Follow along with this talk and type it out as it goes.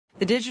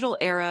The digital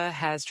era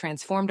has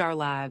transformed our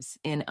lives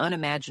in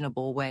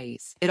unimaginable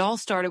ways. It all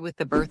started with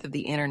the birth of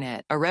the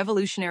internet, a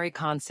revolutionary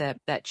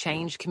concept that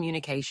changed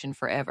communication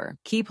forever.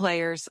 Key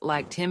players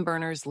like Tim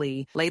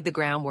Berners-Lee laid the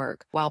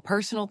groundwork, while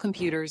personal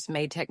computers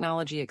made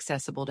technology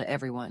accessible to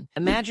everyone.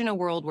 Imagine a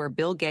world where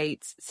Bill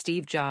Gates,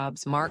 Steve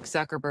Jobs, Mark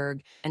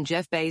Zuckerberg, and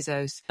Jeff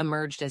Bezos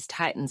emerged as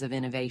titans of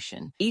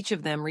innovation. Each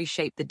of them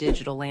reshaped the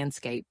digital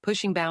landscape,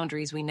 pushing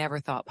boundaries we never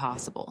thought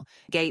possible.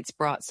 Gates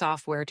brought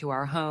software to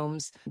our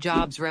homes,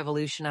 Jobs revolutionized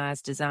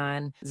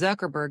design,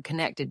 Zuckerberg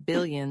connected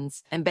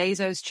billions, and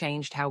Bezos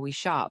changed how we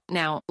shop.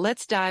 Now,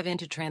 let's dive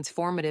into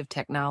transformative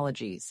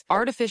technologies.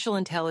 Artificial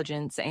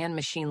intelligence and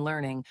machine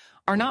learning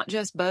are not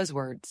just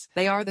buzzwords.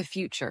 They are the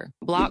future.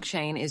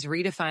 Blockchain is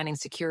redefining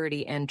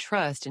security and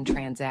trust in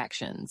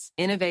transactions.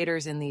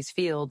 Innovators in these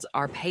fields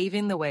are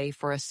paving the way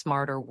for a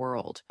smarter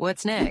world.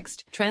 What's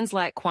next? Trends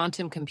like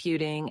quantum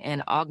computing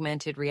and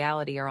augmented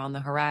reality are on the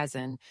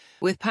horizon,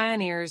 with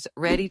pioneers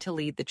ready to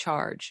lead the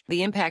charge.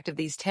 The impact of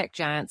these tech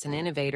giants and innovators